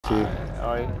you.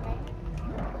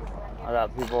 I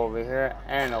got people over here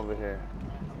and over here.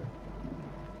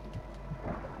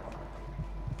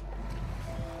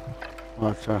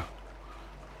 Watch out.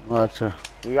 Watch out.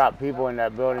 You got people in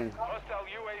that building. Hostile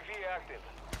UAV active.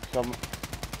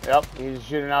 Yep, he's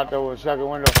shooting out the second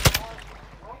window.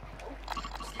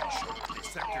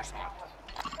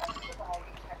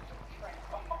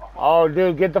 Oh,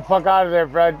 dude, get the fuck out of there,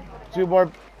 Fred. 2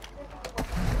 more.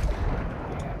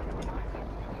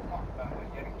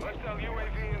 Hostile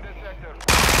UAV in this sector.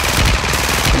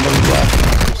 Somebody's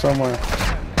watching somewhere.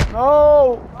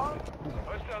 No!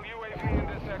 Hostile UAV in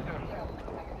this sector.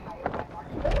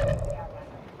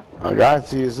 I got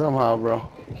to you somehow, bro.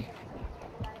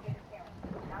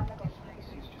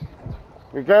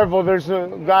 Be careful, there's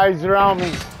guys around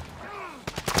me.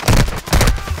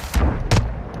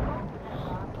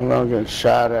 I'm not getting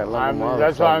shot at like a motherfucker.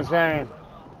 That's what I'm saying.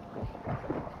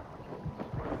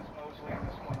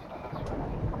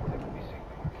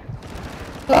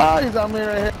 Ah, he's on me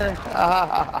right here.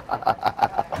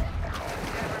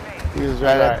 He was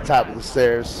right at the top of the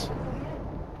stairs.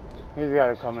 He's got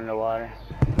to come in the water.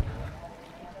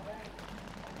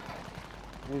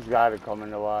 He's got to come in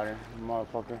the water,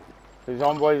 motherfucker. His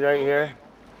homeboy's right here.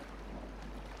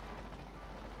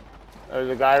 There's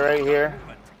a guy right here.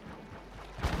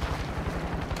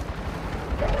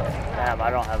 Damn, I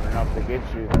don't have enough to get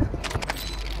you.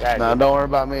 Nah, don't worry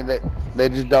about me. They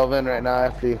just dove in right now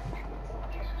after you.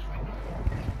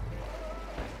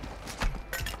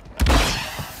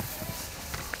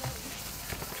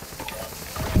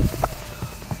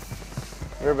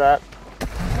 You're back.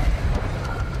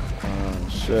 Oh,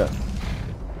 shit.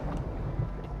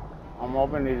 I'm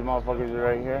hoping these motherfuckers are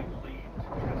right here.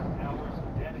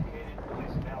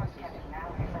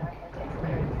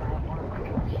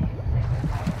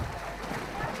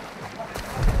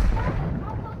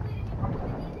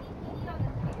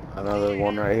 Another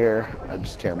one right here. I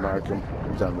just can't mark him.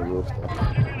 He's on the roof though.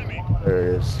 There he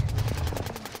is.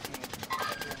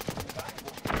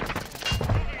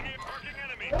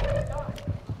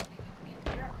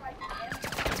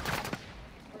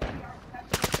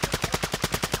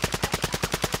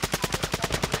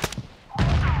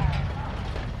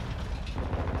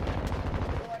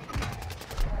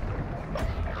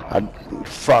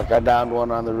 Fuck, I downed one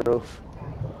on the roof.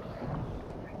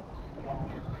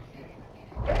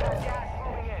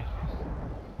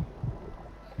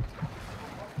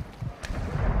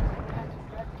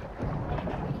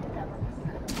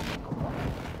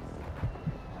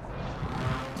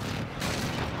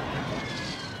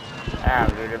 Damn,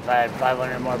 dude, if I had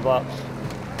 500 more bucks.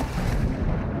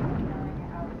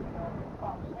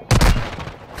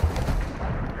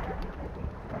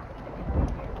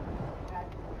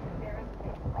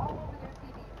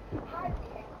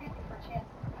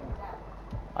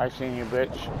 I seen you,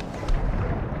 bitch.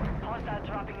 Hostile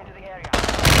dropping into the area.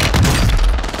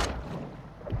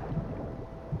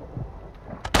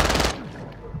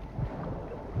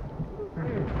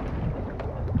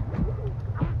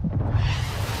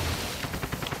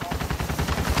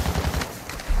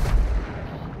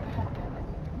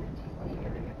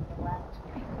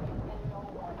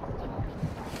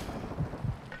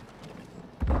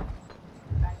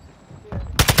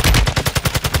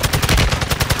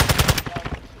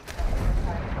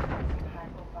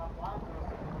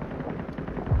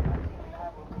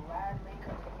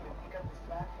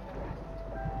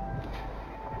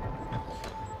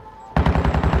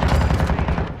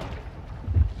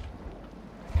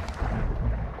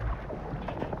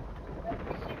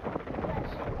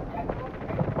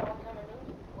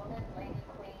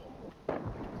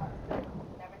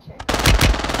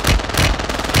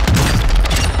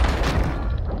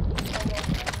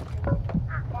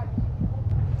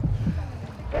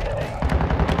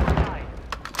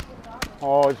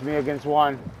 Oh, it's me against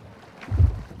one.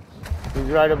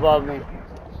 He's right above me.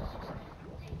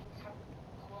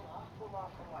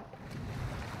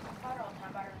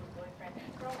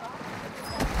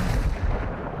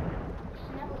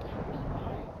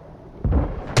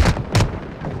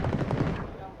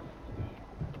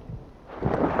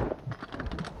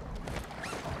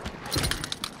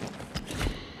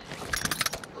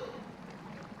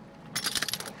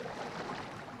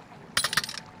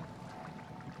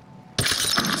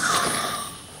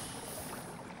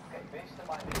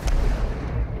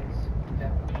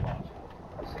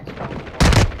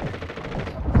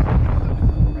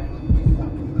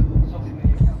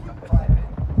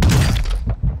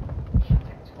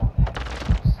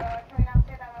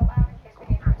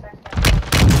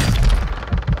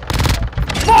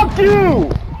 Fuck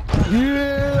you!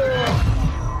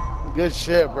 Yeah! Good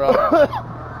shit, bro.